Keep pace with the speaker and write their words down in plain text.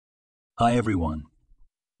Hi everyone,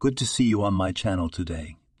 good to see you on my channel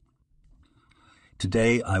today.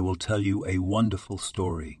 Today I will tell you a wonderful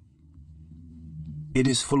story. It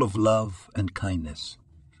is full of love and kindness.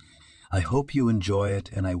 I hope you enjoy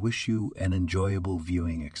it and I wish you an enjoyable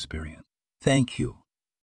viewing experience. Thank you.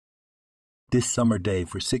 This summer day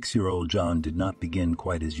for 6-year-old John did not begin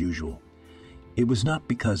quite as usual. It was not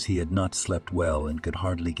because he had not slept well and could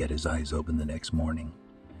hardly get his eyes open the next morning.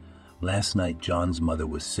 Last night John's mother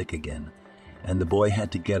was sick again, and the boy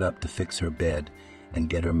had to get up to fix her bed and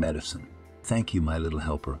get her medicine. Thank you, my little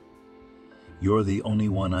helper. You're the only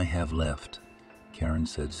one I have left, Karen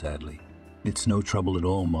said sadly. It's no trouble at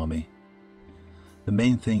all, Mommy. The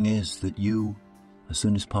main thing is that you, as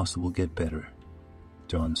soon as possible, get better,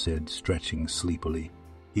 John said, stretching sleepily.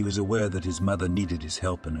 He was aware that his mother needed his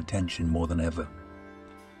help and attention more than ever.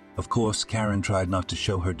 Of course, Karen tried not to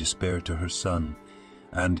show her despair to her son,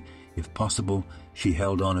 and, if possible, she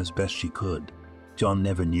held on as best she could. John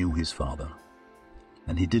never knew his father,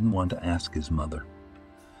 and he didn't want to ask his mother.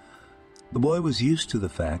 The boy was used to the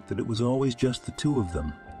fact that it was always just the two of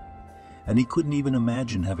them, and he couldn't even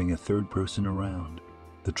imagine having a third person around.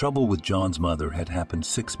 The trouble with John's mother had happened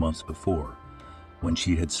 6 months before, when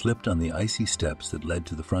she had slipped on the icy steps that led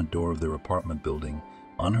to the front door of their apartment building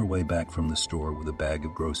on her way back from the store with a bag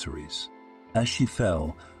of groceries. As she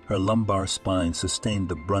fell, her lumbar spine sustained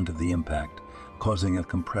the brunt of the impact, causing a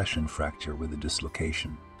compression fracture with a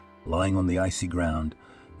dislocation. Lying on the icy ground,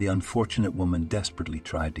 the unfortunate woman desperately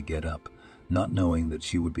tried to get up, not knowing that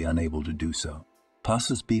she would be unable to do so.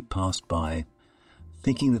 Passers-by passed by,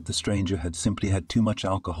 thinking that the stranger had simply had too much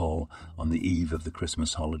alcohol on the eve of the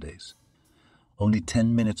Christmas holidays. Only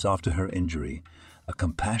 10 minutes after her injury, a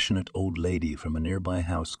compassionate old lady from a nearby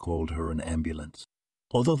house called her an ambulance.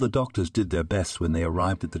 Although the doctors did their best when they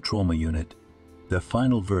arrived at the trauma unit, their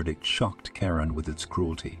final verdict shocked Karen with its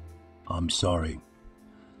cruelty. I'm sorry,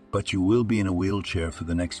 but you will be in a wheelchair for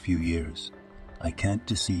the next few years. I can't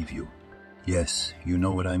deceive you. Yes, you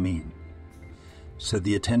know what I mean, said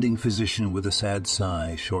the attending physician with a sad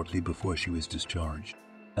sigh shortly before she was discharged.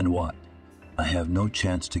 And what? I have no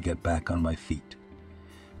chance to get back on my feet.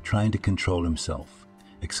 Trying to control himself,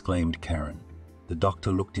 exclaimed Karen. The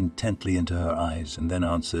doctor looked intently into her eyes and then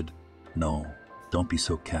answered, No, don't be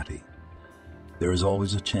so catty. There is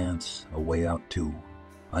always a chance, a way out too.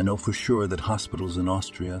 I know for sure that hospitals in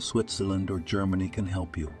Austria, Switzerland, or Germany can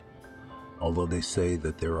help you, although they say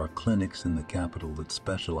that there are clinics in the capital that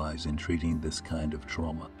specialize in treating this kind of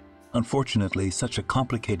trauma. Unfortunately, such a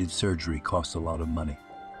complicated surgery costs a lot of money,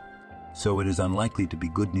 so it is unlikely to be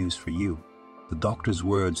good news for you. The doctor's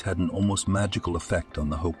words had an almost magical effect on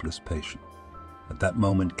the hopeless patient. At that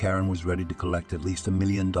moment, Karen was ready to collect at least $1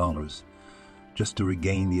 million, just to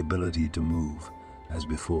regain the ability to move, as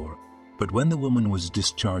before. But when the woman was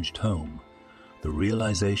discharged home, the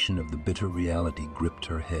realization of the bitter reality gripped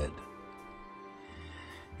her head.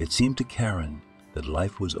 It seemed to Karen that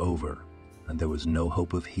life was over, and there was no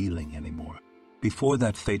hope of healing anymore. Before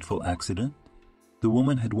that fateful accident, the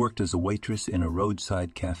woman had worked as a waitress in a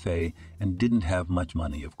roadside cafe and didn't have much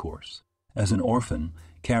money, of course. As an orphan,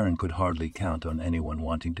 Karen could hardly count on anyone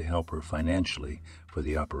wanting to help her financially for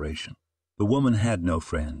the operation. The woman had no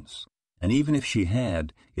friends, and even if she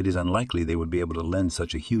had, it is unlikely they would be able to lend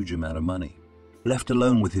such a huge amount of money. Left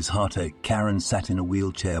alone with his heartache, Karen sat in a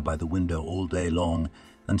wheelchair by the window all day long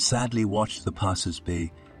and sadly watched the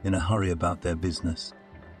passers-by in a hurry about their business,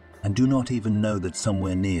 and do not even know that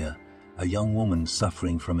somewhere near, a young woman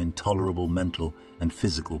suffering from intolerable mental and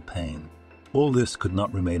physical pain. All this could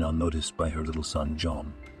not remain unnoticed by her little son,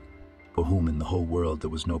 John, for whom in the whole world there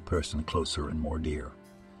was no person closer and more dear.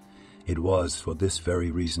 It was for this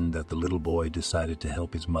very reason that the little boy decided to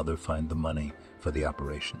help his mother find the money for the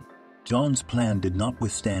operation. John's plan did not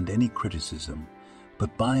withstand any criticism,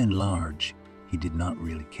 but by and large, he did not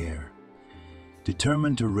really care.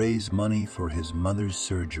 Determined to raise money for his mother's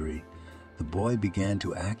surgery, the boy began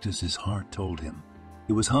to act as his heart told him.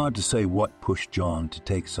 It was hard to say what pushed John to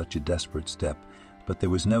take such a desperate step, but there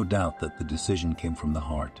was no doubt that the decision came from the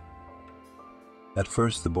heart. At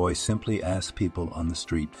first, the boy simply asked people on the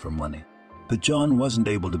street for money. But John wasn't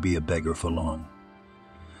able to be a beggar for long.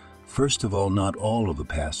 First of all, not all of the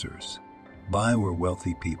passers-by were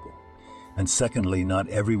wealthy people. And secondly, not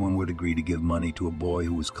everyone would agree to give money to a boy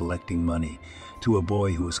who was collecting money,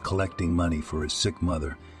 for his sick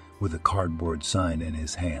mother with a cardboard sign in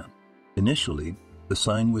his hand. Initially, the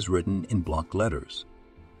sign was written in block letters,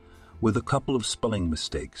 with a couple of spelling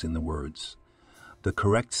mistakes in the words, the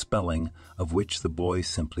correct spelling of which the boy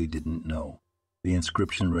simply didn't know. The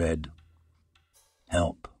inscription read,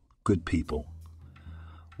 "Help, good people,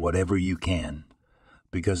 whatever you can,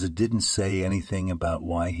 because it didn't say anything about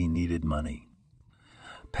why he needed money.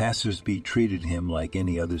 Passersby treated him like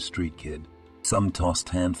any other street kid. Some tossed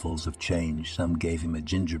handfuls of change, some gave him a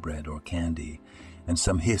gingerbread or candy, and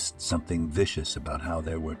some hissed something vicious about how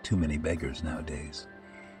there were too many beggars nowadays.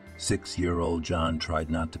 6-year-old John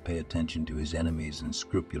tried not to pay attention to his enemies and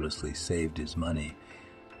scrupulously saved his money,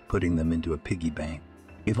 putting them into a piggy bank.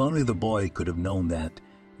 If only the boy could have known that,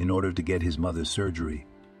 in order to get his mother's surgery,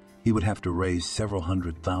 he would have to raise several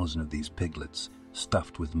 100,000 of these piglets,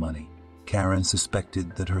 stuffed with money. Karen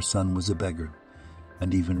suspected that her son was a beggar,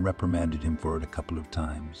 and even reprimanded him for it a couple of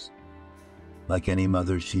times. Like any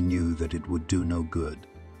mother, she knew that it would do no good.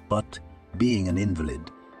 But, being an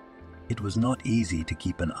invalid, it was not easy to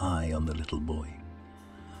keep an eye on the little boy,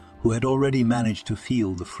 who had already managed to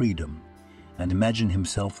feel the freedom and imagine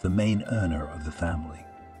himself the main earner of the family.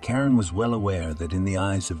 Karen was well aware that in the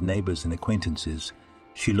eyes of neighbors and acquaintances,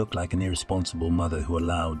 she looked like an irresponsible mother who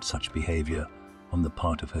allowed such behavior on the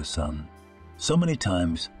part of her son. So many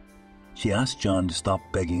times, she asked John to stop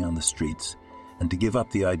begging on the streets and to give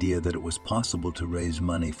up the idea that it was possible to raise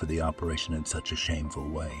money for the operation in such a shameful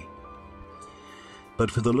way.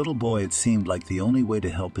 But for the little boy, it seemed like the only way to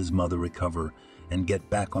help his mother recover and get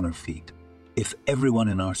back on her feet. If everyone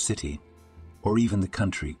in our city, or even the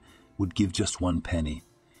country, would give just 1 penny,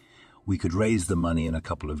 we could raise the money in a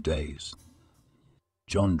couple of days.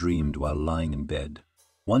 John dreamed while lying in bed.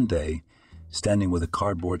 One day, standing with a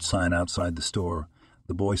cardboard sign outside the store,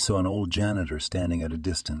 the boy saw an old janitor standing at a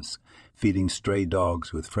distance, feeding stray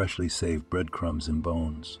dogs with freshly saved breadcrumbs and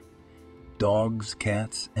bones. Dogs,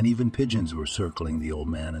 cats, and even pigeons were circling the old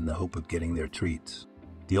man in the hope of getting their treats.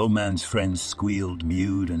 The old man's friends squealed,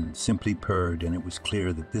 mewed, and simply purred, and it was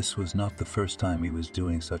clear that this was not the first time he was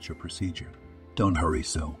doing such a procedure. "Don't hurry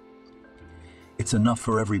so. It's enough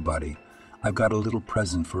for everybody. I've got a little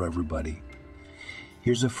present for everybody.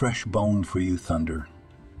 Here's a fresh bone for you, Thunder,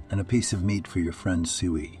 and a piece of meat for your friend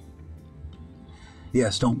Suey.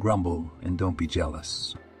 Yes, don't grumble and don't be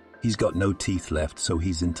jealous. He's got no teeth left, so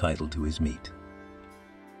he's entitled to his meat."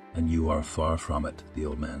 "And you are far from it," the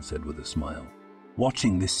old man said with a smile.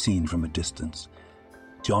 Watching this scene from a distance,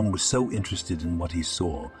 John was so interested in what he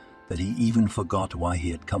saw that he even forgot why he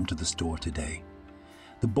had come to the store today.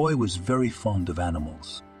 The boy was very fond of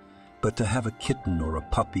animals, but to have a kitten or a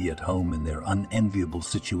puppy at home in their unenviable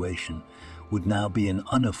situation would now be an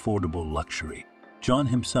unaffordable luxury. John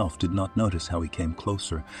himself did not notice how he came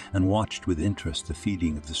closer and watched with interest the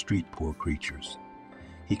feeding of the street poor creatures.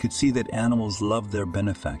 He could see that animals loved their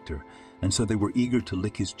benefactor, and so they were eager to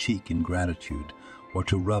lick his cheek in gratitude or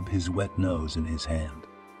to rub his wet nose in his hand.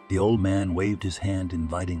 The old man waved his hand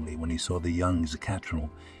invitingly when he saw the young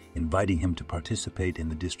Zacatronal, inviting him to participate in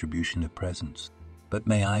the distribution of presents. "But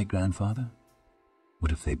may I, grandfather?"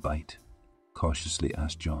 "What if they bite?" cautiously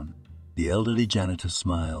asked John. The elderly janitor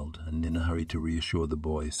smiled and, in a hurry to reassure the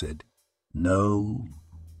boy, said, "No,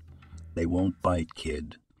 they won't bite,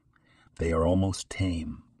 kid. They are almost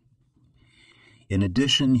tame. In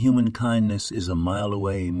addition, human kindness is a mile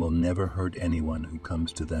away and will never hurt anyone who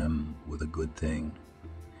comes to them with a good thing.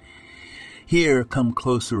 Here, come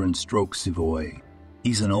closer and stroke Savoy.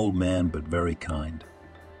 He's an old man, but very kind.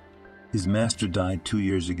 His master died 2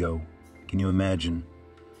 years ago. Can you imagine?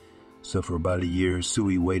 So for about a year,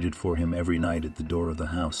 Suey waited for him every night at the door of the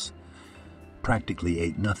house. Practically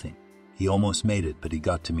ate nothing. He almost made it, but he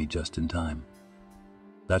got to me just in time.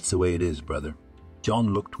 That's the way it is, brother."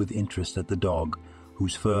 John looked with interest at the dog,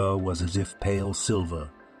 whose fur was as if pale silver,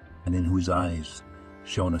 and in whose eyes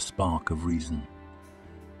shone a spark of reason.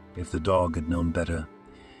 If the dog had known better,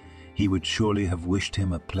 he would surely have wished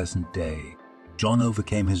him a pleasant day. John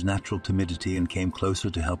overcame his natural timidity and came closer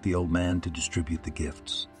to help the old man to distribute the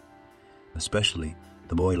gifts. Especially,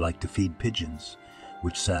 the boy liked to feed pigeons,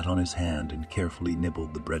 which sat on his hand and carefully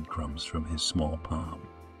nibbled the breadcrumbs from his small palm.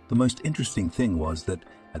 The most interesting thing was that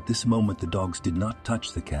at this moment the dogs did not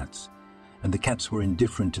touch the cats, and the cats were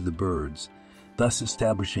indifferent to the birds, thus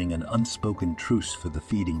establishing an unspoken truce for the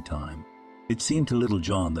feeding time. It seemed to little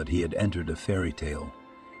John that he had entered a fairy tale,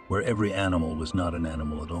 where every animal was not an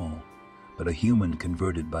animal at all, but a human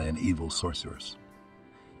converted by an evil sorceress.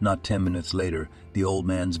 Not 10 minutes later, the old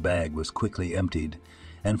man's bag was quickly emptied,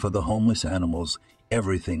 and for the homeless animals,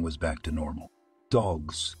 everything was back to normal.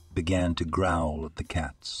 Dogs began to growl at the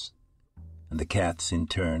cats, and the cats in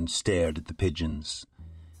turn stared at the pigeons,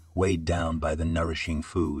 weighed down by the nourishing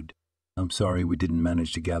food. "I'm sorry we didn't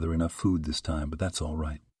manage to gather enough food this time, but that's all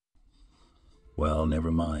right." "Well,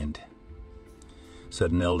 never mind,"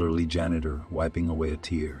 said an elderly janitor, wiping away a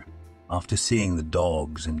tear. After seeing the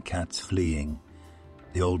dogs and cats fleeing,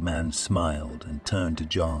 the old man smiled and turned to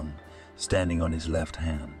John, standing on his left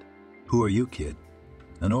hand. "Who are you, kid?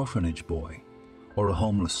 An orphanage boy? Or a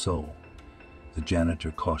homeless soul?" the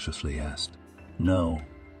janitor cautiously asked. "No,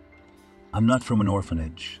 I'm not from an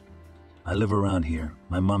orphanage. I live around here.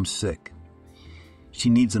 My mom's sick. She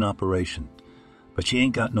needs an operation, but she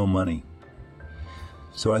ain't got no money.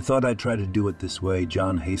 So I thought I'd try to do it this way,"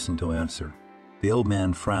 John hastened to answer. The old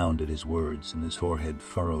man frowned at his words, and his forehead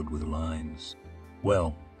furrowed with lines.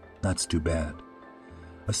 "Well, that's too bad.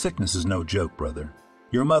 A sickness is no joke, brother.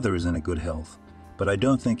 Your mother is in a good health, but I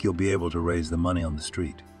don't think you'll be able to raise the money on the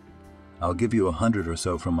street. I'll give you 100 or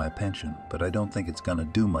so from my pension, but I don't think it's gonna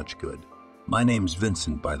do much good. My name's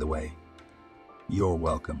Vincent, by the way." "You're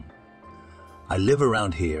welcome. I live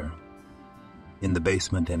around here, in the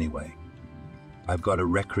basement anyway. I've got a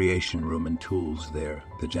recreation room and tools there,"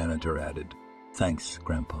 the janitor added. "Thanks,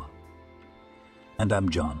 Grandpa. And I'm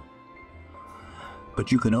John.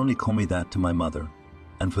 But you can only call me that to my mother,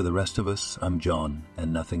 and for the rest of us, I'm John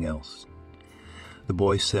and nothing else," the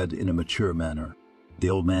boy said in a mature manner. The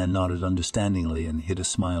old man nodded understandingly and hid a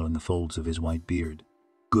smile in the folds of his white beard.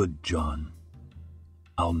 "Good, John.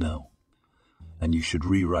 I'll know. And you should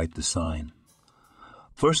rewrite the sign.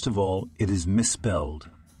 First of all, it is misspelled,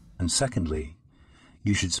 and secondly,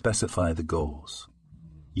 you should specify the goals.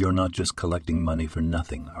 You're not just collecting money for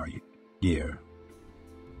nothing, are you?" "Yeah.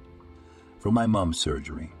 For my mom's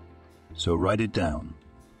surgery. So write it down.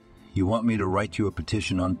 You want me to write you a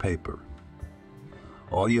petition on paper.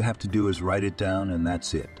 All you have to do is write it down, and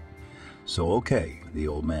that's it. So okay," the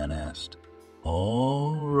old man asked.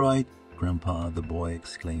 "All right, Grandpa," the boy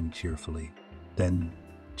exclaimed cheerfully. Then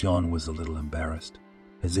John was a little embarrassed,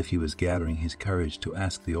 as if he was gathering his courage to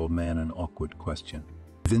ask the old man an awkward question.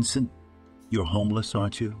 "Vincent, you're homeless,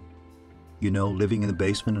 aren't you? You know, living in the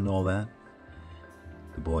basement and all that?"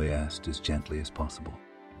 the boy asked as gently as possible.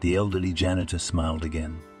 The elderly janitor smiled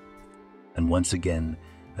again, and once again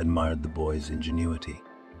admired the boy's ingenuity.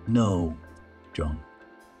 "No, John,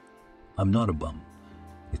 I'm not a bum.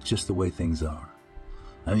 It's just the way things are.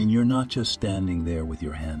 I mean, you're not just standing there with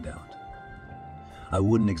your hand out. I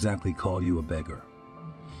wouldn't exactly call you a beggar.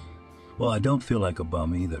 Well, I don't feel like a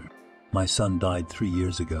bum either. My son died 3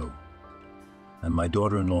 years ago, and my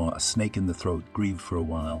daughter-in-law, a snake in the throat, grieved for a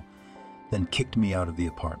while, then kicked me out of the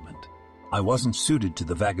apartment. I wasn't suited to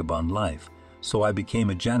the vagabond life, so I became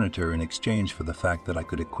a janitor in exchange for the fact that I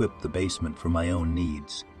could equip the basement for my own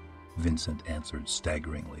needs," Vincent answered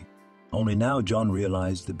staggeringly. Only now John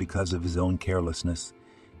realized that because of his own carelessness,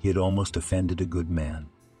 he had almost offended a good man.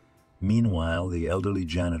 Meanwhile, the elderly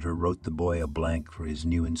janitor wrote the boy a blank for his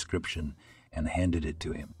new inscription and handed it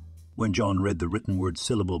to him. When John read the written word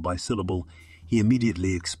syllable by syllable, he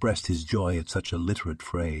immediately expressed his joy at such a literate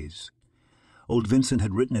phrase. Old Vincent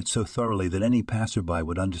had written it so thoroughly that any passerby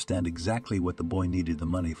would understand exactly what the boy needed the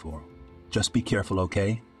money for. "Just be careful,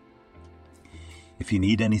 okay? If you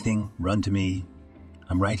need anything, run to me.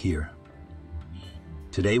 I'm right here.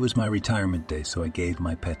 Today was my retirement day, so I gave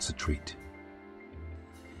my pets a treat.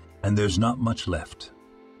 And there's not much left,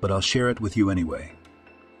 but I'll share it with you anyway,"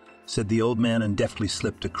 said the old man and deftly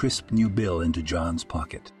slipped a crisp new bill into John's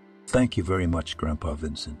pocket. "Thank you very much, Grandpa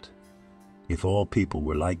Vincent. If all people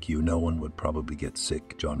were like you, no one would probably get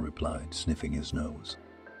sick," John replied, sniffing his nose.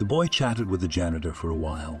 The boy chatted with the janitor for a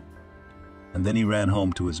while, and then he ran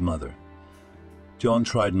home to his mother. John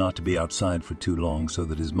tried not to be outside for too long so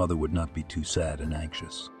that his mother would not be too sad and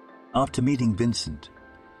anxious. After meeting Vincent,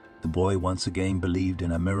 the boy once again believed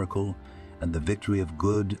in a miracle and the victory of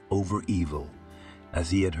good over evil,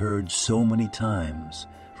 as he had heard so many times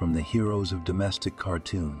from the heroes of domestic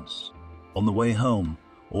cartoons. On the way home,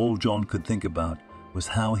 all John could think about was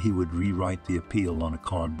how he would rewrite the appeal on a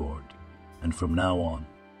cardboard, and from now on,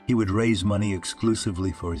 he would raise money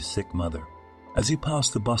exclusively for his sick mother. As he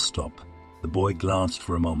passed the bus stop, the boy glanced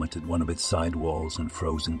for a moment at one of its side walls and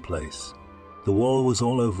froze in place. The wall was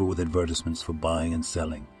all over with advertisements for buying and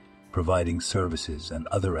selling, providing services and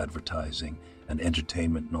other advertising and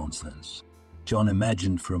entertainment nonsense. John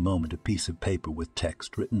imagined for a moment a piece of paper with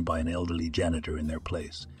text written by an elderly janitor in their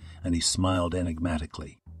place, and he smiled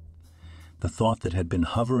enigmatically. The thought that had been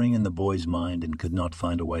hovering in the boy's mind and could not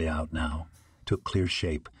find a way out now took clear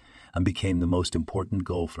shape and became the most important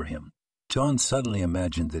goal for him. John suddenly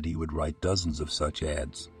imagined that he would write dozens of such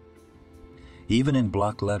ads, even in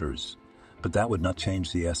block letters, but that would not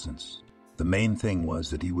change the essence. The main thing was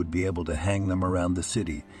that he would be able to hang them around the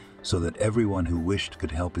city so that everyone who wished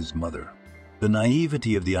could help his mother. The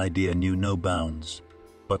naivety of the idea knew no bounds,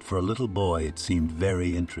 but for a little boy it seemed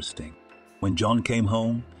very interesting. When John came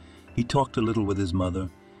home, he talked a little with his mother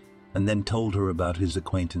and then told her about his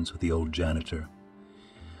acquaintance with the old janitor,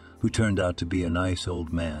 who turned out to be a nice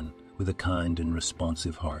old man with a kind and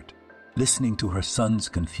responsive heart. Listening to her son's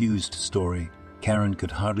confused story, Karen could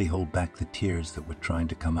hardly hold back the tears that were trying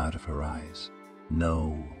to come out of her eyes.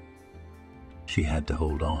 No, she had to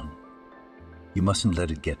hold on. You mustn't let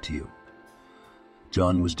it get to you.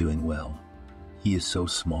 John was doing well. He is so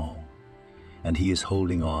small, and he is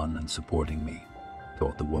holding on and supporting me,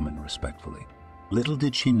 thought the woman respectfully. Little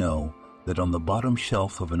did she know that on the bottom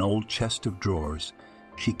shelf of an old chest of drawers,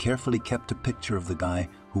 she carefully kept a picture of the guy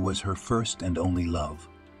who was her first and only love.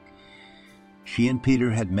 She and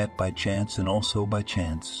Peter had met by chance and also by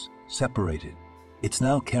chance separated. It's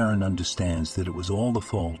now Karen understands that it was all the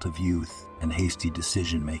fault of youth and hasty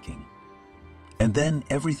decision-making. And then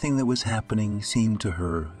everything that was happening seemed to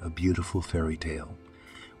her a beautiful fairy tale,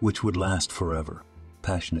 which would last forever.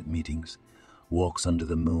 Passionate meetings, walks under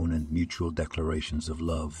the moon, and mutual declarations of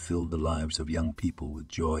love filled the lives of young people with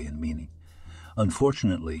joy and meaning.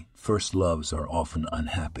 Unfortunately, first loves are often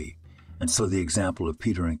unhappy, and so the example of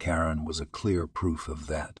Peter and Karen was a clear proof of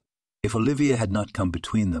that. If Olivia had not come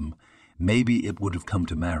between them, maybe it would have come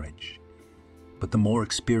to marriage. But the more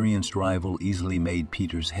experienced rival easily made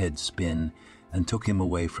Peter's head spin and took him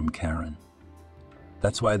away from Karen.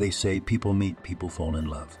 That's why they say people meet, people fall in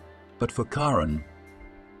love. But for Karen,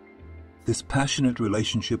 this passionate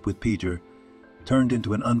relationship with Peter turned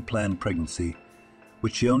into an unplanned pregnancy,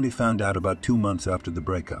 which she only found out about 2 months after the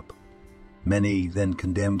breakup. Many then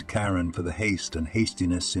condemned Karen for the haste and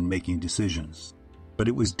hastiness in making decisions. But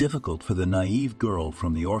it was difficult for the naive girl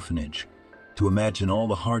from the orphanage to imagine all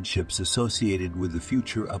the hardships associated with the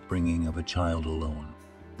future upbringing of a child alone.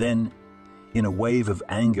 Then, in a wave of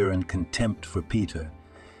anger and contempt for Peter,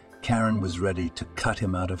 Karen was ready to cut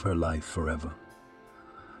him out of her life forever.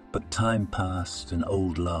 But time passed, and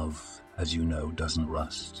old love, as you know, doesn't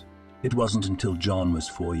rust. It wasn't until John was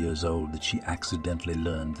 4 years old that she accidentally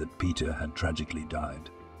learned that Peter had tragically died.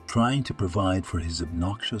 Trying to provide for his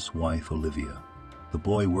obnoxious wife, Olivia, the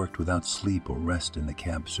boy worked without sleep or rest in the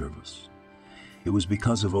cab service. It was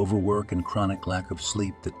because of overwork and chronic lack of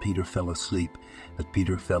sleep that Peter fell asleep at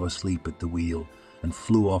the wheel and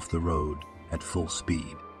flew off the road at full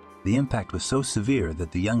speed. The impact was so severe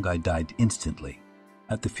that the young guy died instantly.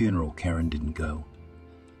 At the funeral, Karen didn't go.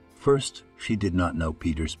 First, she did not know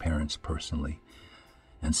Peter's parents personally,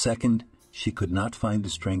 and second, she could not find the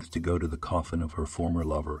strength to go to the coffin of her former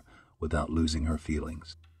lover without losing her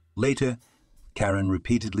feelings. Later, Karen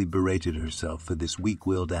repeatedly berated herself for this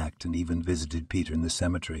weak-willed act and even visited Peter in the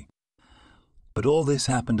cemetery. But all this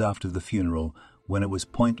happened after the funeral, when it was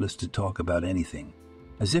pointless to talk about anything.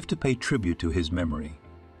 As if to pay tribute to his memory,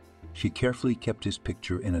 she carefully kept his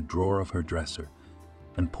picture in a drawer of her dresser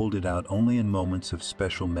and pulled it out only in moments of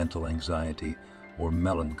special mental anxiety or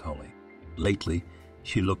melancholy. Lately,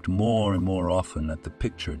 she looked more and more often at the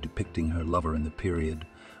picture depicting her lover in the period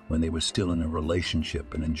when they were still in a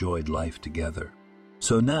relationship and enjoyed life together.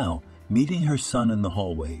 So now, meeting her son in the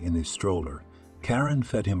hallway in his stroller, Karen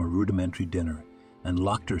fed him a rudimentary dinner and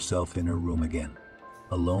locked herself in her room again,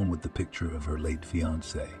 alone with the picture of her late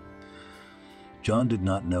fiancé. John did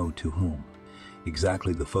not know to whom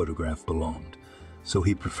exactly the photograph belonged, so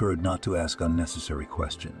he preferred not to ask unnecessary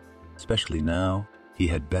questions. Especially now, he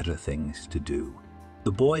had better things to do.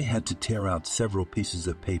 The boy had to tear out several pieces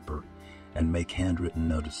of paper and make handwritten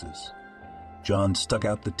notices. John stuck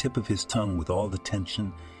out the tip of his tongue with all the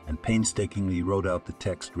tension and painstakingly wrote out the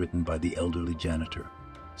text written by the elderly janitor.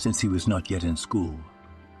 Since he was not yet in school,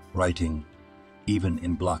 writing, even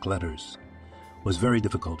in block letters, was very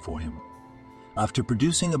difficult for him. After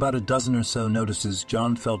producing about a dozen or so notices,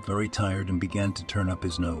 John felt very tired and began to turn up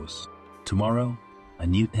his nose. Tomorrow, a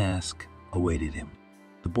new task awaited him.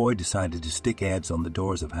 The boy decided to stick ads on the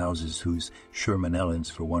doors of houses whose Sherman Ellens,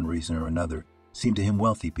 for one reason or another, seemed to him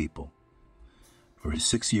wealthy people. For his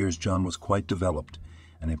 6 years, John was quite developed,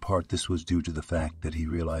 and in part this was due to the fact that he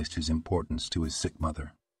realized his importance to his sick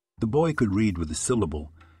mother. The boy could read with a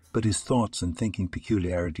syllable, but his thoughts and thinking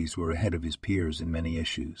peculiarities were ahead of his peers in many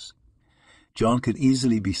issues. John could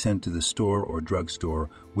easily be sent to the store or drugstore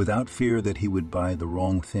without fear that he would buy the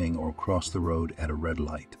wrong thing or cross the road at a red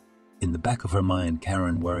light. In the back of her mind,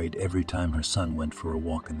 Karen worried every time her son went for a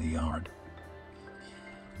walk in the yard.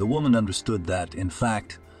 The woman understood that, in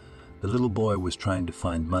fact, the little boy was trying to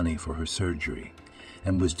find money for her surgery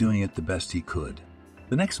and was doing it the best he could.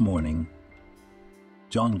 The next morning,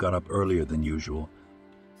 John got up earlier than usual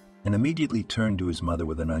and immediately turned to his mother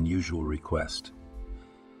with an unusual request.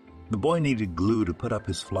 The boy needed glue to put up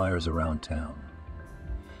his flyers around town.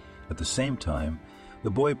 At the same time, the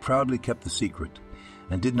boy proudly kept the secret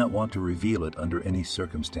and did not want to reveal it under any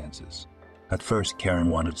circumstances. At first, Karen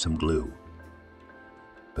wanted some glue.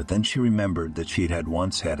 But then she remembered that she had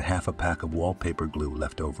once had half a pack of wallpaper glue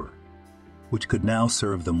left over, which could now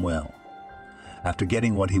serve them well. After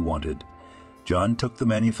getting what he wanted, John took the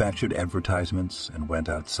manufactured advertisements and went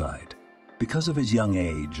outside. Because of his young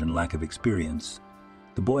age and lack of experience,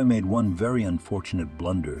 the boy made one very unfortunate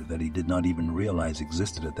blunder that he did not even realize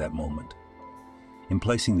existed at that moment. In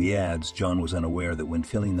placing the ads, John was unaware that when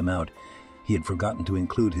filling them out, he had forgotten to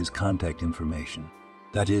include his contact information.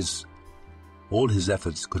 That is, all his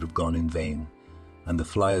efforts could have gone in vain, and the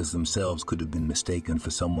flyers themselves could have been mistaken for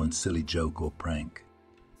someone's silly joke or prank.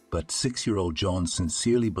 But 6-year-old John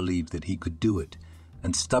sincerely believed that he could do it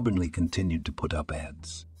and stubbornly continued to put up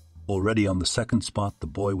ads. Already on the second spot, the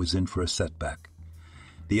boy was in for a setback.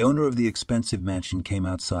 The owner of the expensive mansion came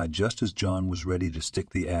outside just as John was ready to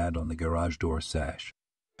stick the ad on the garage door sash.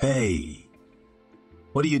 "Hey,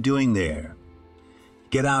 what are you doing there?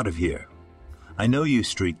 Get out of here. I know you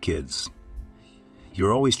street kids.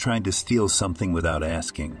 You're always trying to steal something without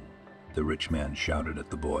asking," the rich man shouted at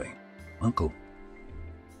the boy. "Uncle,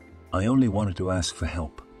 I only wanted to ask for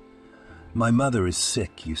help. My mother is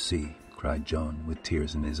sick, you see," cried John with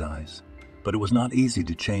tears in his eyes. But it was not easy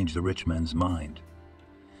to change the rich man's mind.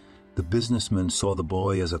 The businessman saw the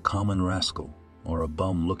boy as a common rascal or a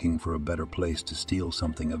bum looking for a better place to steal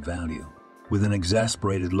something of value. With an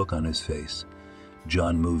exasperated look on his face,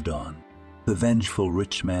 John moved on. The vengeful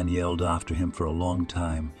rich man yelled after him for a long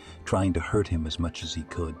time, trying to hurt him as much as he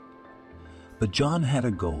could. But John had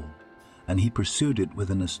a goal, and he pursued it with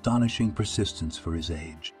an astonishing persistence for his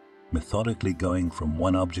age. Methodically going from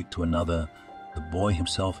one object to another, the boy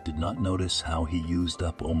himself did not notice how he used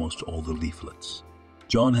up almost all the leaflets.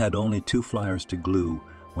 John had only 2 flyers to glue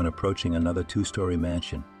when approaching another 2-story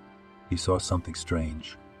mansion. He saw something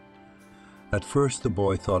strange. At first, the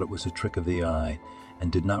boy thought it was a trick of the eye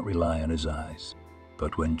and did not rely on his eyes.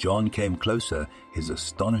 But when John came closer, his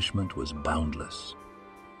astonishment was boundless.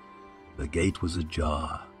 The gate was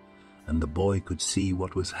ajar, and the boy could see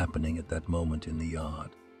what was happening at that moment in the yard.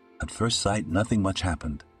 At first sight, nothing much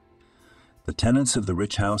happened. The tenants of the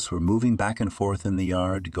rich house were moving back and forth in the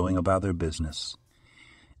yard, going about their business.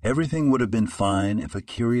 Everything would have been fine if a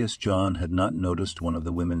curious John had not noticed one of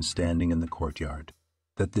the women standing in the courtyard.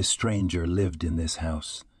 That this stranger lived in this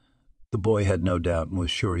house, the boy had no doubt and was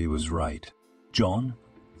sure he was right. John,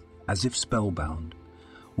 as if spellbound,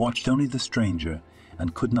 watched only the stranger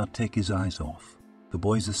and could not take his eyes off. The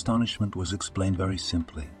boy's astonishment was explained very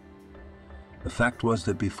simply. The fact was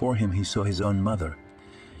that before him he saw his own mother,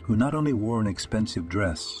 who not only wore an expensive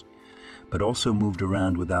dress, but also moved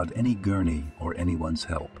around without any gurney or anyone's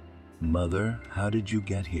help. "Mother, how did you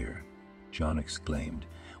get here?" John exclaimed,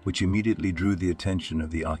 which immediately drew the attention of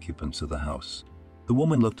the occupants of the house. The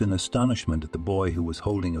woman looked in astonishment at the boy, who was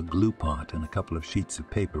holding a glue pot and a couple of sheets of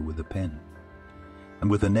paper with a pen. And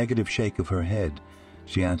with a negative shake of her head,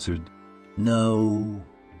 she answered, "No,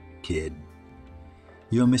 kid,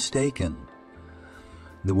 you're mistaken."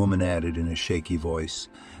 The woman added in a shaky voice,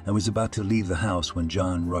 and was about to leave the house when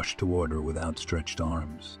John rushed toward her with outstretched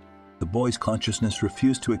arms. The boy's consciousness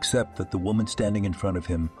refused to accept that the woman standing in front of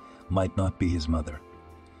him might not be his mother.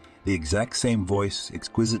 The exact same voice,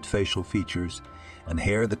 exquisite facial features, and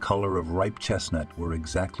hair the color of ripe chestnut were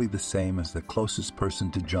exactly the same as the closest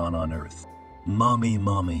person to John on earth. "Mommy,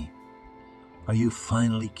 Mommy, are you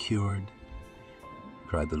finally cured?"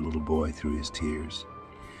 cried the little boy through his tears,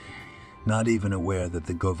 not even aware that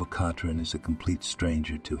the Govakatran is a complete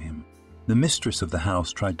stranger to him. The mistress of the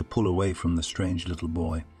house tried to pull away from the strange little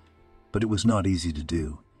boy, but it was not easy to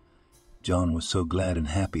do. John was so glad and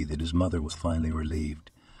happy that his mother was finally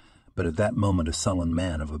relieved. But at that moment a sullen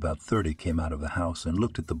man of about 30 came out of the house and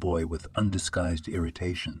looked at the boy with undisguised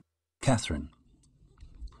irritation. "Catherine,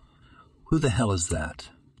 who the hell is that?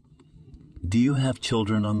 Do you have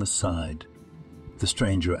children on the side?" the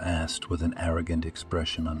stranger asked with an arrogant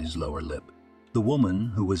expression on his lower lip. The woman,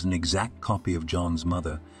 who was an exact copy of John's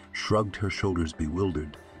mother, shrugged her shoulders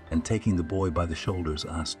bewildered, and taking the boy by the shoulders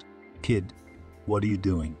asked, "Kid, what are you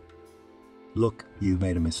doing? Look, you've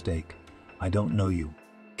made a mistake. I don't know you."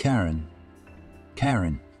 Karen,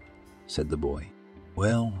 said the boy.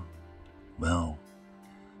 Well,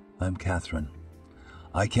 I'm Catherine.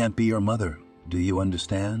 I can't be your mother. Do you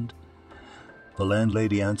understand?" The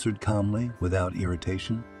landlady answered calmly, without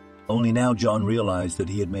irritation. Only now John realized that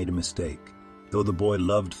he had made a mistake, though the boy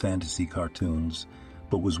loved fantasy cartoons,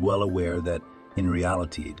 but was well aware that, in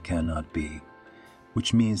reality, it cannot be,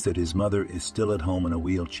 which means that his mother is still at home in a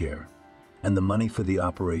wheelchair, and the money for the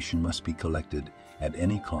operation must be collected at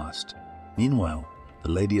any cost. Meanwhile,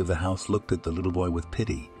 the lady of the house looked at the little boy with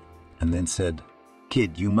pity, and then said,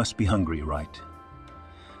 "Kid, you must be hungry, right?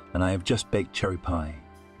 And I have just baked cherry pie.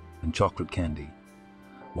 and chocolate candy.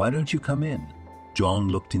 Why don't you come in?" John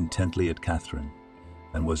looked intently at Catherine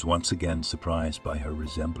and was once again surprised by her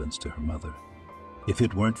resemblance to her mother. If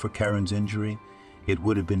it weren't for Karen's injury, it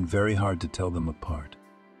would have been very hard to tell them apart.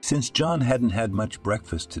 Since John hadn't had much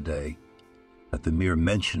breakfast today, at the mere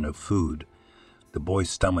mention of food, the boy's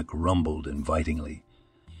stomach rumbled invitingly,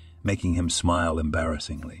 making him smile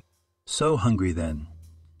embarrassingly. "So hungry then.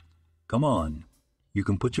 Come on, you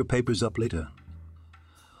can put your papers up later.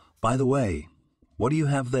 By the way, what do you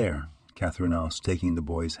have there?" Catherine asked, taking the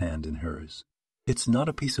boy's hand in hers. "It's not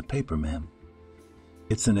a piece of paper, ma'am.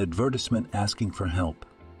 It's an advertisement asking for help.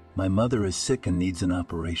 My mother is sick and needs an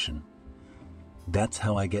operation." "That's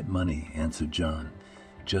how I get money," answered John,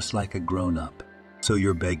 just like a grown-up. "So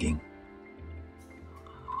you're begging?"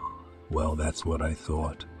 "Well, that's what I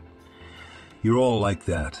thought. You're all like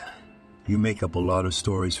that. You make up a lot of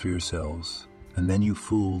stories for yourselves, and then you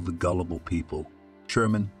fool the gullible people.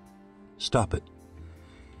 Sherman, stop it.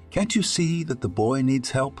 Can't you see that the boy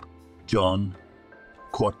needs help?" John,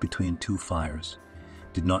 caught between two fires,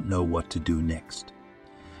 did not know what to do next.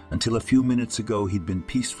 Until a few minutes ago, he'd been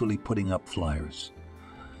peacefully putting up flyers.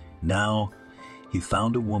 Now, he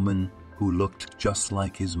found a woman who looked just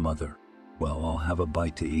like his mother. "Well, I'll have a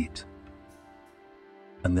bite to eat.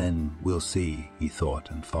 And then we'll see," he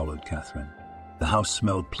thought, and followed Catherine. The house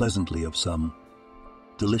smelled pleasantly of some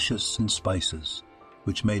delicious and spices,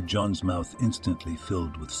 which made John's mouth instantly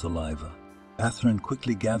filled with saliva. Catherine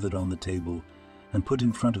quickly gathered on the table and put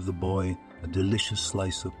in front of the boy a delicious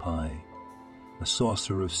slice of pie, a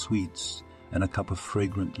saucer of sweets, and a cup of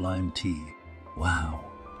fragrant lime tea. "Wow.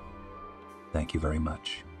 Thank you very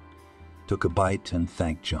much." Took a bite and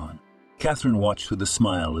thanked John. Catherine watched with a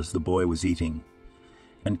smile as the boy was eating,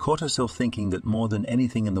 and caught herself thinking that more than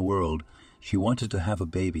anything in the world, she wanted to have a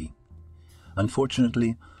baby.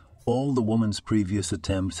 Unfortunately, all the woman's previous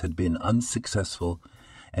attempts had been unsuccessful,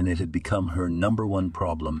 and it had become her number one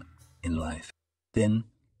problem in life. Then,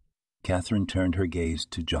 Catherine turned her gaze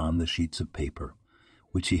to John the sheets of paper,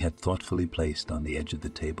 which he had thoughtfully placed on the edge of the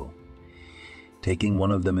table. Taking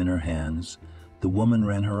one of them in her hands, the woman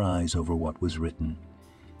ran her eyes over what was written,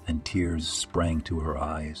 and tears sprang to her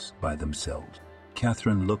eyes by themselves.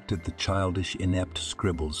 Catherine looked at the childish, inept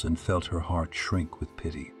scribbles and felt her heart shrink with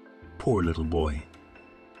pity. Poor little boy.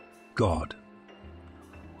 God,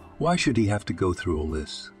 why should he have to go through all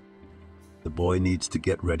this? The boy needs to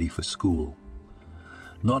get ready for school,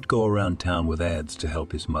 not go around town with ads to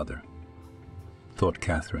help his mother, thought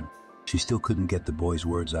Catherine. She still couldn't get the boy's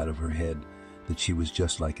words out of her head that she was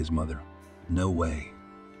just like his mother. No way.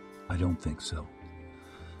 I don't think so.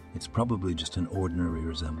 It's probably just an ordinary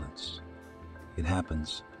resemblance. It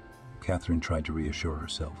happens, Catherine tried to reassure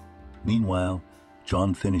herself. Meanwhile,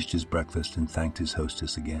 John finished his breakfast and thanked his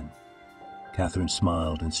hostess again. Catherine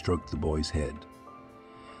smiled and stroked the boy's head.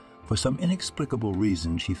 For some inexplicable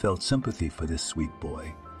reason, she felt sympathy for this sweet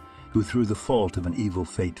boy, who through the fault of an evil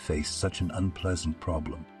fate faced such an unpleasant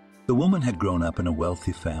problem. The woman had grown up in a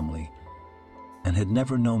wealthy family and had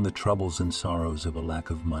never known the troubles and sorrows of a lack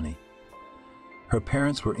of money. Her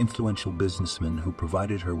parents were influential businessmen who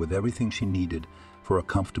provided her with everything she needed for a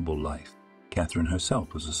comfortable life. Catherine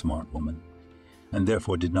herself was a smart woman, and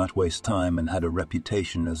therefore did not waste time and had a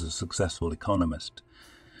reputation as a successful economist.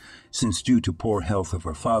 Since, due to poor health of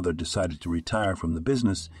her father, decided to retire from the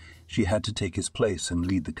business, she had to take his place and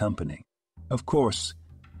lead the company. Of course,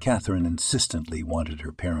 Catherine insistently wanted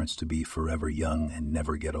her parents to be forever young and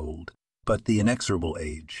never get old. But the inexorable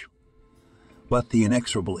age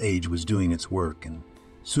was doing its work, and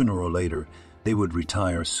sooner or later, they would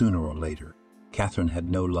retire sooner or later. Catherine had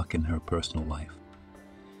no luck in her personal life.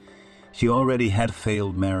 She already had a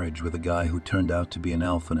failed marriage with a guy who turned out to be an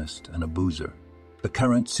alphanist and a boozer. The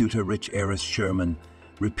current suitor, rich heiress Sherman,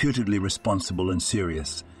 reputedly responsible and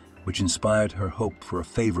serious, which inspired her hope for a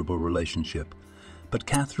favorable relationship. But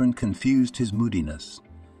Catherine confused his moodiness.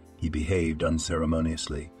 He behaved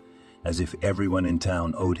unceremoniously, as if everyone in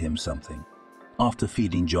town owed him something. After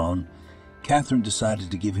feeding John, Catherine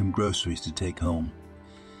decided to give him groceries to take home.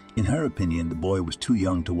 In her opinion, the boy was too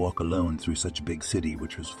young to walk alone through such a big city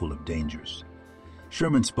which was full of dangers.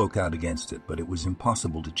 Sherman spoke out against it, but it was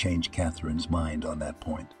impossible to change Catherine's mind on that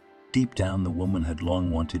point. Deep down, the woman had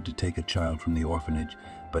long wanted to take a child from the orphanage,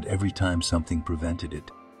 but every time something prevented it.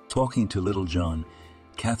 Talking to little John,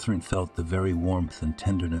 Catherine felt the very warmth and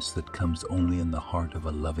tenderness that comes only in the heart of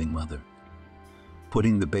a loving mother.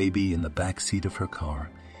 Putting the baby in the back seat of her car,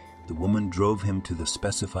 the woman drove him to the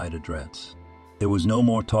specified address. There was no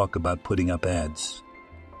more talk about putting up ads,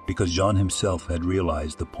 because John himself had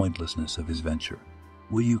realized the pointlessness of his venture.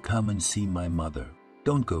 "Will you come and see my mother?"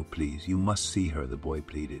 "Don't go, please. You must see her," the boy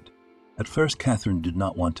pleaded. At first, Catherine did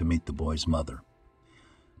not want to meet the boy's mother.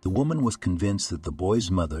 The woman was convinced that the boy's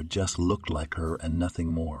mother just looked like her and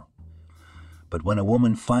nothing more. But when a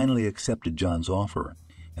woman finally accepted John's offer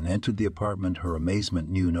and entered the apartment, her amazement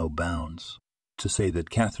knew no bounds. To say that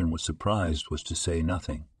Catherine was surprised was to say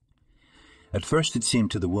nothing. At first it seemed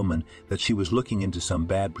to the woman that she was looking into some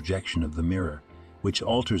bad projection of the mirror, which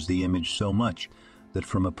alters the image so much that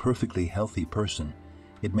from a perfectly healthy person,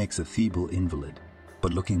 it makes a feeble invalid.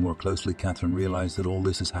 But looking more closely, Catherine realized that all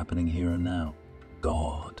this is happening here and now.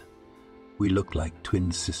 God, we look like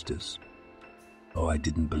twin sisters. Oh, I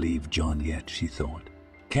didn't believe John yet, she thought.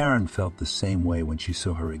 Karen felt the same way when she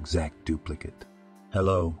saw her exact duplicate.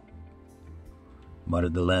 "Hello,"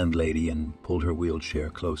 muttered the landlady and pulled her wheelchair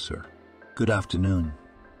closer. "Good afternoon,"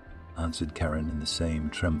 answered Karen in the same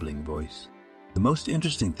trembling voice. The most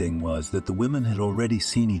interesting thing was that the women had already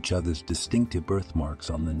seen each other's distinctive birthmarks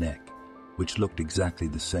on the neck, which looked exactly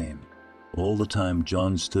the same. All the time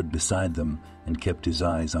John stood beside them and kept his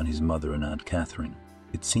eyes on his mother and Aunt Catherine.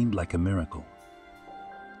 It seemed like a miracle.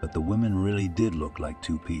 But the women really did look like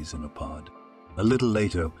two peas in a pod. A little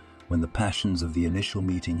later, when the passions of the initial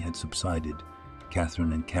meeting had subsided,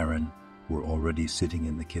 Catherine and Karen were already sitting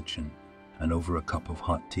in the kitchen and over a cup of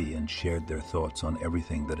hot tea and shared their thoughts on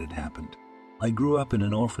everything that had happened. "I grew up in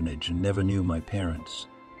an orphanage and never knew my parents,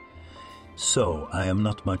 so I am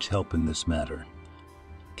not much help in this matter."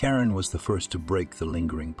 Karen was the first to break the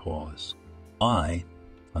lingering pause. "I,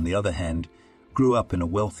 on the other hand, grew up in a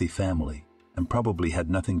wealthy family and probably had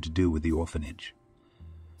nothing to do with the orphanage.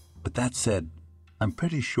 But that said, I'm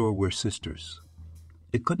pretty sure we're sisters."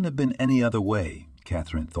 "It couldn't have been any other way,"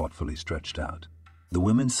 Catherine thoughtfully stretched out. The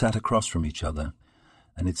women sat across from each other,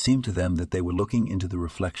 and it seemed to them that they were looking into the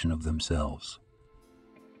reflection of themselves.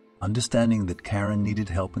 Understanding that Karen needed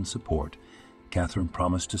help and support, Catherine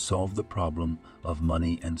promised to solve the problem of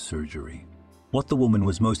money and surgery. What the woman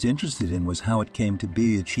was most interested in was how it came to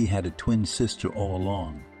be that she had a twin sister all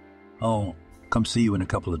along. "I'll come see you in a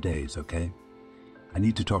couple of days, okay? I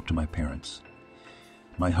need to talk to my parents.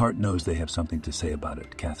 My heart knows they have something to say about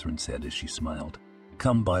it," Catherine said as she smiled.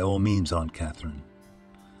 "Come by all means, Aunt Catherine.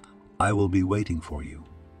 I will be waiting for you.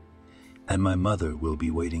 And my mother will be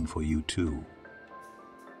waiting for you too."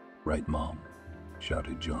 "Right, Mom,"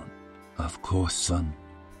 shouted John. "Of course, son,"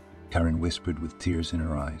 Karen whispered with tears in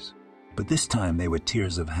her eyes. But this time they were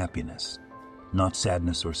tears of happiness, not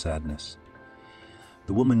sadness or sadness.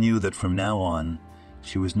 The woman knew that from now on,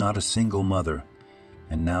 she was not a single mother,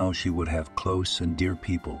 and now she would have close and dear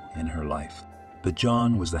people in her life. But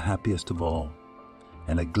John was the happiest of all,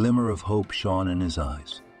 and a glimmer of hope shone in his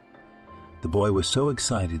eyes. The boy was so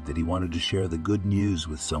excited that he wanted to share the good news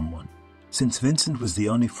with someone. Since Vincent was the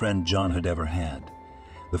only friend John had ever had,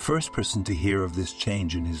 the first person to hear of this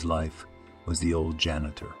change in his life was the old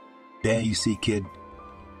janitor. "There, you see, kid.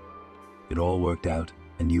 It all worked out,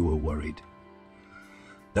 and you were worried.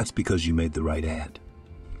 That's because you made the right ad.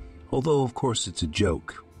 Although, of course, it's a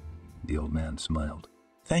joke." The old man smiled.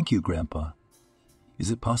 "Thank you, Grandpa. Is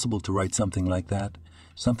it possible to write something like that?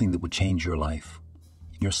 Something that would change your life?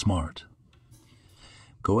 You're smart.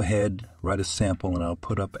 Go ahead, write a sample, and I'll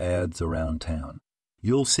put up ads around town.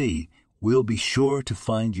 You'll see, we'll be sure to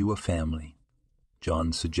find you a family,"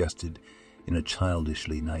 John suggested in a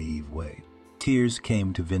childishly naive way. Tears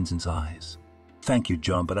came to Vincent's eyes. "Thank you,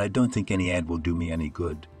 John, but I don't think any ad will do me any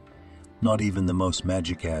good. Not even the most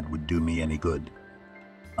magic ad would do me any good.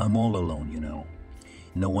 I'm all alone, you know.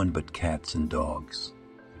 No one but cats and dogs."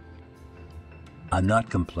 "I'm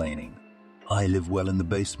not complaining. I live well in the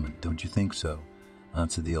basement, don't you think so?"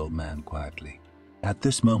 answered the old man quietly. At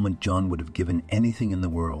this moment, John would have given anything in the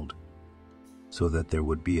world so that there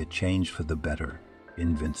would be a change for the better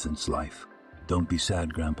in Vincent's life. "Don't be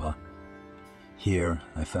sad, Grandpa. Here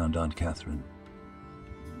I found Aunt Catherine.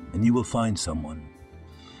 And you will find someone.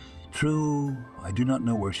 True, I do not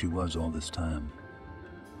know where she was all this time.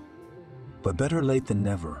 But better late than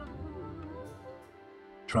never."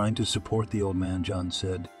 Trying to support the old man, John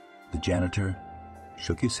said. The janitor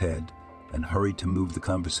shook his head and hurried to move the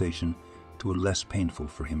conversation to a less painful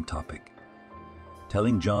for him topic.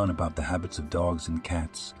 Telling John about the habits of dogs and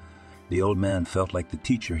cats, the old man felt like the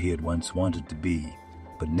teacher he had once wanted to be,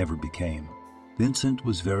 but never became. Vincent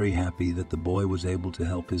was very happy that the boy was able to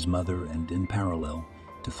help his mother and, in parallel,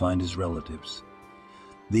 to find his relatives.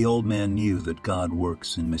 The old man knew that God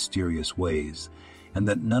works in mysterious ways, and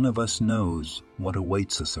that none of us knows what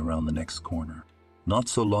awaits us around the next corner. Not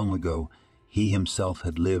so long ago, he himself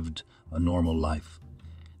had lived a normal life,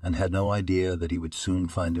 and had no idea that he would soon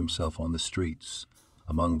find himself on the streets,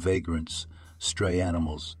 among vagrants, stray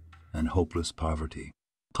animals, and hopeless poverty.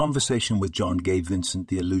 Conversation with John gave Vincent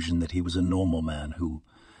the illusion that he was a normal man who,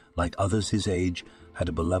 like others his age, had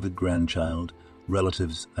a beloved grandchild,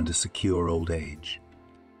 relatives, and a secure old age.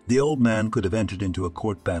 The old man could have entered into a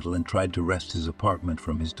court battle and tried to wrest his apartment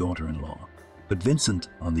from his daughter-in-law. But Vincent,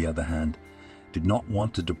 on the other hand, did not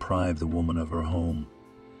want to deprive the woman of her home,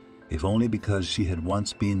 if only because she had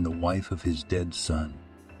once been the wife of his dead son.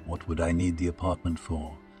 What would I need the apartment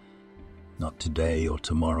for? Not today or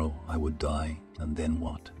tomorrow I would die, and then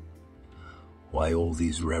what? Why all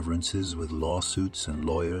these reverences with lawsuits and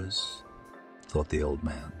lawyers? Thought the old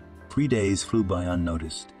man. 3 days flew by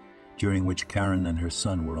unnoticed, during which Karen and her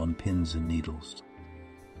son were on pins and needles.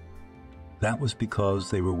 That was because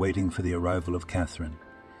they were waiting for the arrival of Catherine,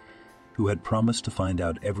 who had promised to find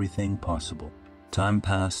out everything possible. Time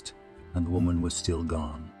passed, and the woman was still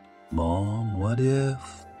gone. Mom, what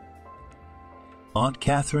if? Aunt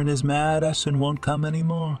Catherine is mad at us and won't come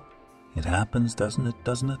anymore. It happens, doesn't it?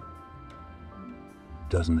 Doesn't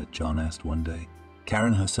it, John asked one day.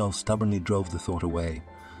 Karen herself stubbornly drove the thought away,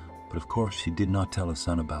 but of course she did not tell her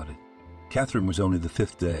son about it. Catherine was only the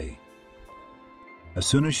 5th day. As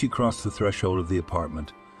soon as she crossed the threshold of the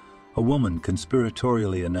apartment, a woman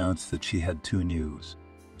conspiratorially announced that she had 2 news.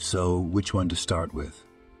 So, which one to start with?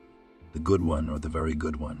 The good one or the very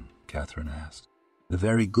good one? Catherine asked. The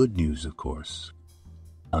very good news, of course,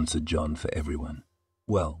 answered John for everyone.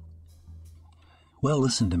 Well,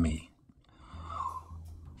 listen to me.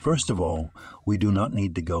 First of all, we do not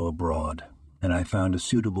need to go abroad, and I found a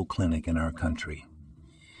suitable clinic in our country.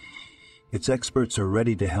 Its experts are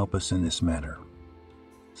ready to help us in this matter.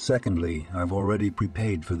 Secondly, I've already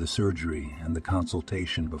prepaid for the surgery and the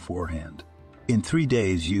consultation beforehand. In 3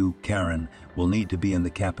 days, you, Karen, will need to be in the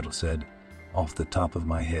capital, said, off the top of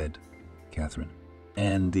my head, Catherine.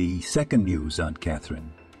 And the second news, Aunt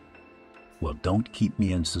Catherine? Well, don't keep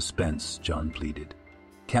me in suspense, John pleaded.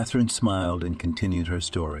 Catherine smiled and continued her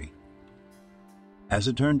story. As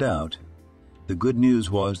it turned out, the good news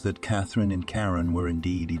was that Catherine and Karen were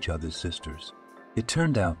indeed each other's sisters. It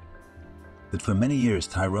turned out that for many years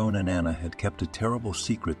Tyrone and Anna had kept a terrible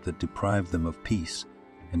secret that deprived them of peace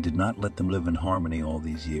and did not let them live in harmony all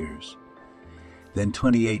these years. Then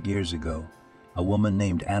 28 years ago, a woman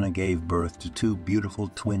named Anna gave birth to 2 beautiful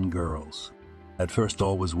twin girls. At first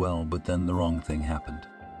all was well, but then the wrong thing happened.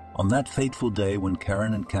 On that fateful day when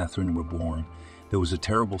Karen and Catherine were born, there was a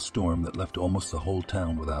terrible storm that left almost the whole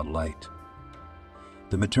town without light.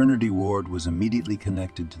 The maternity ward was immediately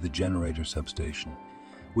connected to the generator substation,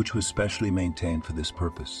 which was specially maintained for this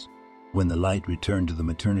purpose. When the light returned to the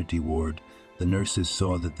maternity ward, the nurses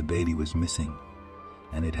saw that the baby was missing,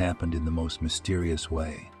 and it happened in the most mysterious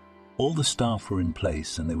way. All the staff were in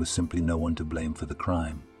place, and there was simply no one to blame for the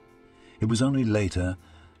crime. It was only later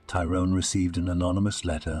Tyrone received an anonymous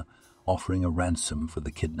letter offering a ransom for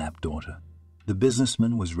the kidnapped daughter. The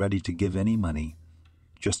businessman was ready to give any money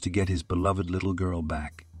just to get his beloved little girl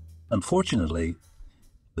back. Unfortunately,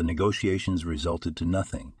 the negotiations resulted to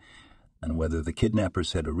nothing, and whether the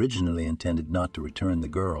kidnappers had originally intended not to return the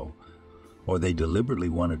girl, or they deliberately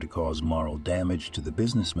wanted to cause moral damage to the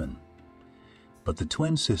businessman, but the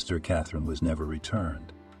twin sister Catherine was never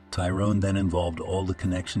returned. Tyrone then involved all the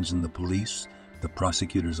connections in the police, the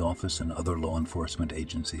prosecutor's office, and other law enforcement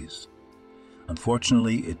agencies.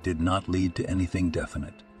 Unfortunately, it did not lead to anything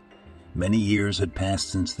definite. Many years had passed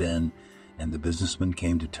since then, and the businessmen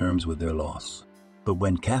came to terms with their loss. But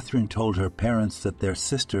when Catherine told her parents that their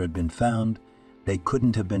sister had been found, they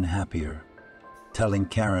couldn't have been happier. Telling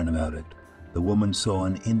Karen about it, the woman saw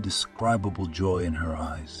an indescribable joy in her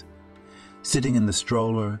eyes. Sitting in the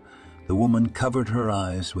stroller, the woman covered her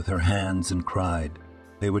eyes with her hands and cried.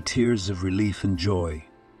 They were tears of relief and joy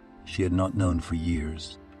she had not known for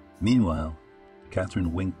years. Meanwhile,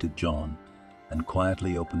 Catherine winked at John and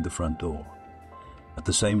quietly opened the front door. At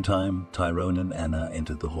the same time, Tyrone and Anna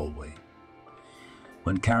entered the hallway.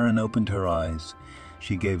 When Karen opened her eyes,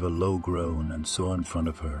 she gave a low groan and saw in front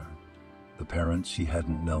of her the parents she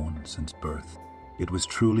hadn't known since birth. It was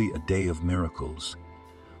truly a day of miracles,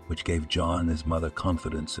 which gave John and his mother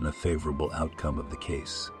confidence in a favorable outcome of the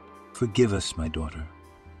case. Forgive us, my daughter,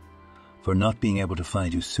 for not being able to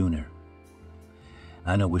find you sooner,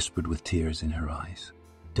 Anna whispered with tears in her eyes.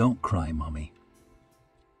 Don't cry, Mommy.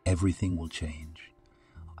 Everything will change.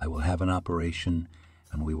 I will have an operation,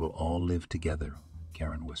 and we will all live together,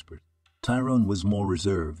 Karen whispered. Tyrone was more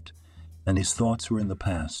reserved, and his thoughts were in the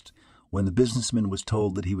past, when the businessman was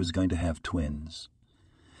told that he was going to have twins.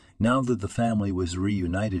 Now that the family was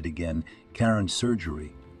reunited again, Karen's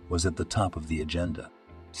surgery was at the top of the agenda.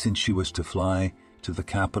 Since she was to fly to the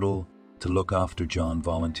capital to look after John,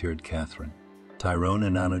 volunteered Catherine. Tyrone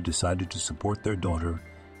and Anna decided to support their daughter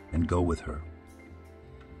and go with her.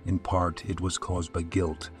 In part, it was caused by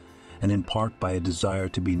guilt, and in part by a desire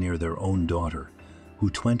to be near their own daughter, who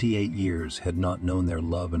 28 years had not known their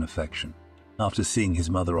love and affection. After seeing his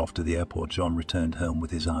mother off to the airport, John returned home with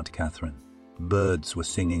his Aunt Catherine. Birds were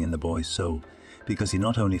singing in the boy's soul, because he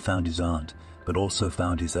not only found his aunt, but also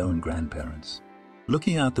found his own grandparents.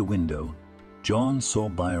 Looking out the window, John saw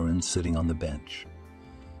Byron sitting on the bench.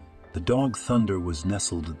 The dog Thunder was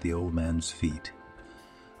nestled at the old man's feet,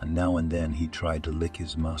 and now and then he tried to lick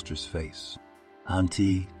his master's face.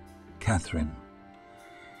 "Auntie Catherine,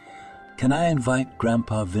 can I invite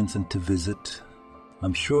Grandpa Vincent to visit?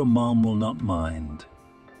 I'm sure Mom will not mind.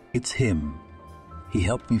 It's him. He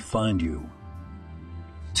helped me find you,"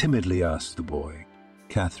 timidly asked the boy.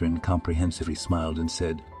 Catherine comprehensively smiled and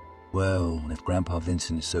said, "Well, if Grandpa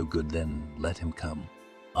Vincent is so good, then let him come."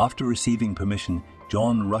 After receiving permission,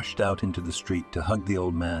 John rushed out into the street to hug the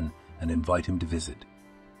old man and invite him to visit.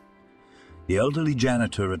 The elderly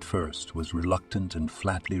janitor at first was reluctant and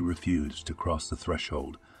flatly refused to cross the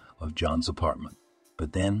threshold of John's apartment.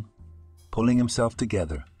 But then, pulling himself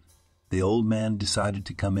together, the old man decided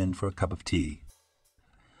to come in for a cup of tea.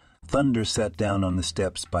 Thunder sat down on the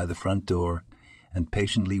steps by the front door and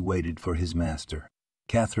patiently waited for his master.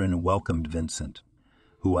 Catherine welcomed Vincent,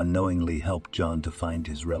 who unknowingly helped John to find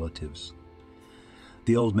his relatives.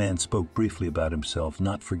 The old man spoke briefly about himself,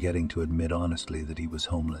 not forgetting to admit honestly that he was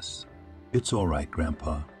homeless. "It's all right,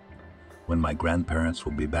 Grandpa. When my grandparents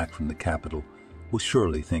will be back from the capital, we'll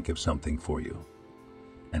surely think of something for you.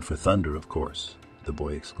 And for Thunder, of course," the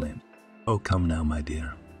boy exclaimed. "Oh, come now, my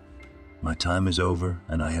dear. My time is over,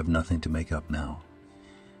 and I have nothing to make up now,"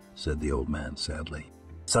 said the old man sadly.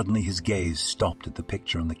 Suddenly his gaze stopped at the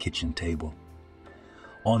picture on the kitchen table.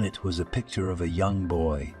 On it was a picture of a young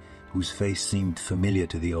boy whose face seemed familiar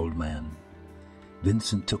to the old man.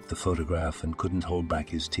 Vincent took the photograph and couldn't hold back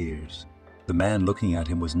his tears. The man looking at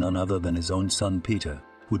him was none other than his own son Peter,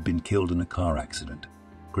 who had been killed in a car accident.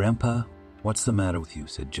 "Grandpa, what's the matter with you?"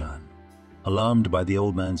 said John. Alarmed by the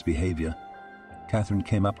old man's behavior, Catherine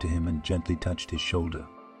came up to him and gently touched his shoulder.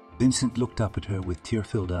 Vincent looked up at her with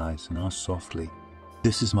tear-filled eyes and asked softly,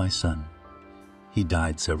 "This is my son. He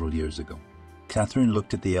died several years ago." Catherine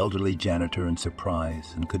looked at the elderly janitor in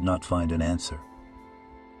surprise and could not find an answer.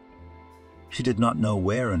 She did not know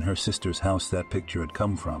where in her sister's house that picture had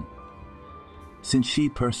come from, since she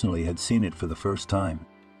personally had seen it for the first time.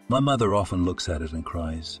 "My mother often looks at it and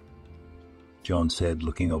cries," John said,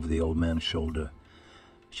 looking over the old man's shoulder.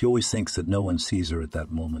 "She always thinks that no one sees her at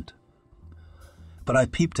that moment. But I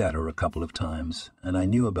peeped at her a couple of times, and I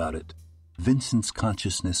knew about it." Vincent's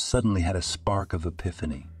consciousness suddenly had a spark of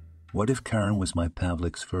epiphany. What if Karen was my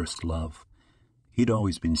Pavlik's first love? He'd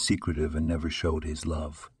always been secretive and never showed his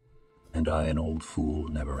love, and I, an old fool,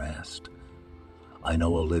 never asked. I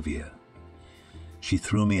know Olivia. She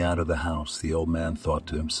threw me out of the house, the old man thought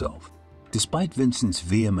to himself. Despite Vincent's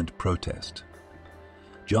vehement protest,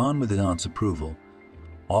 John, with his aunt's approval,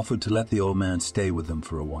 offered to let the old man stay with them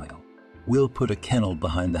for a while. "We'll put a kennel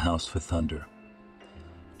behind the house for Thunder.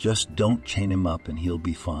 Just don't chain him up and he'll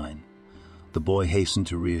be fine," the boy hastened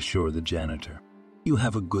to reassure the janitor. "You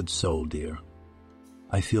have a good soul, dear.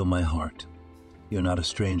 I feel my heart. You're not a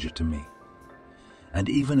stranger to me. And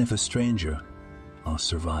even if a stranger, I'll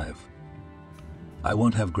survive." "I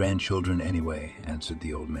won't have grandchildren anyway," answered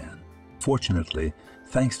the old man. Fortunately,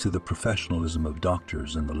 thanks to the professionalism of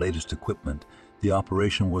doctors and the latest equipment, the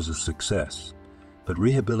operation was a success, but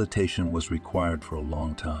rehabilitation was required for a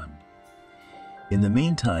long time. In the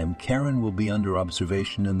meantime, Karen will be under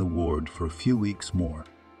observation in the ward for a few weeks more.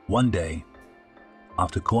 One day,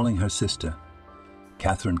 after calling her sister,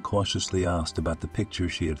 Catherine cautiously asked about the picture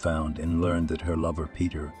she had found and learned that her lover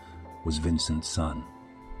Peter was Vincent's son.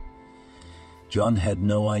 John had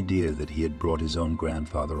no idea that he had brought his own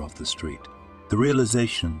grandfather off the street. The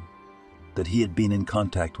realization that he had been in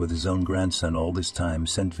contact with his own grandson all this time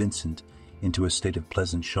sent Vincent into a state of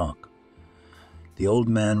pleasant shock. The old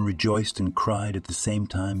man rejoiced and cried at the same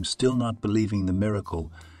time, still not believing the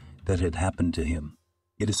miracle that had happened to him.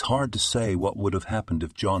 It is hard to say what would have happened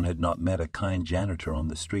if John had not met a kind janitor on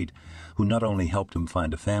the street, who not only helped him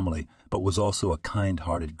find a family, but was also a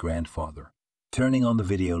kind-hearted grandfather. Turning on the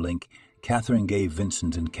video link, Catherine gave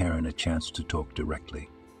Vincent and Karen a chance to talk directly.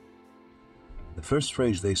 The first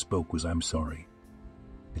phrase they spoke was, "I'm sorry."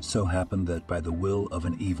 It so happened that by the will of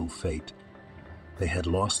an evil fate, they had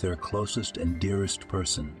lost their closest and dearest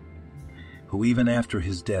person, who even after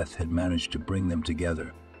his death had managed to bring them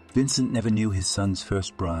together. Vincent never knew his son's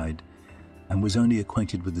first bride and was only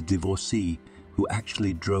acquainted with the divorcee who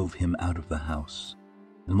actually drove him out of the house.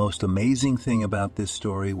 The most amazing thing about this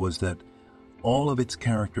story was that all of its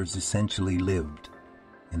characters essentially lived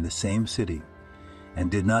in the same city and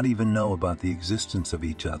did not even know about the existence of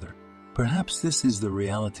each other. Perhaps this is the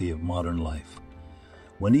reality of modern life,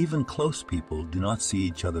 when even close people do not see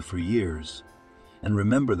each other for years and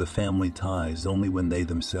remember the family ties only when they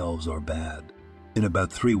themselves are bad. In about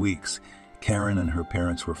 3 weeks, Karen and her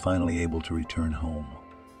parents were finally able to return home.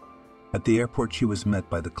 At the airport, she was met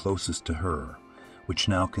by the closest to her, which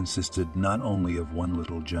now consisted not only of one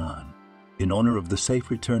little John. In honor of the safe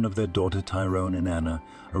return of their daughter, Tyrone and Anna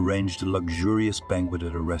arranged a luxurious banquet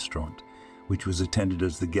at a restaurant, which was attended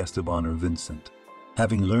as the guest of honor Vincent.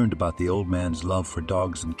 Having learned about the old man's love for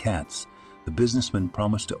dogs and cats, the businessman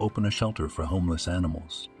promised to open a shelter for homeless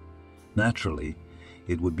animals. Naturally,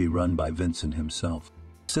 it would be run by Vincent himself.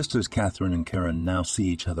 Sisters Catherine and Karen now see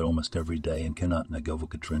each other almost every day in Connaught na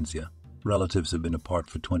Govokatrinsia. Relatives have been apart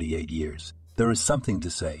for 28 years. There is something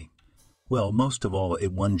to say. Well, most of all,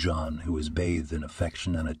 it one John who is bathed in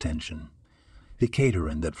affection and attention. The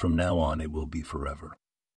catering that from now on it will be forever.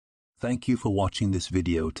 Thank you for watching this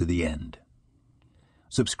video to the end.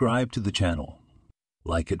 Subscribe to the channel.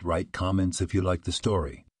 Like it, write comments if you like the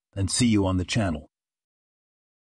story, and see you on the channel.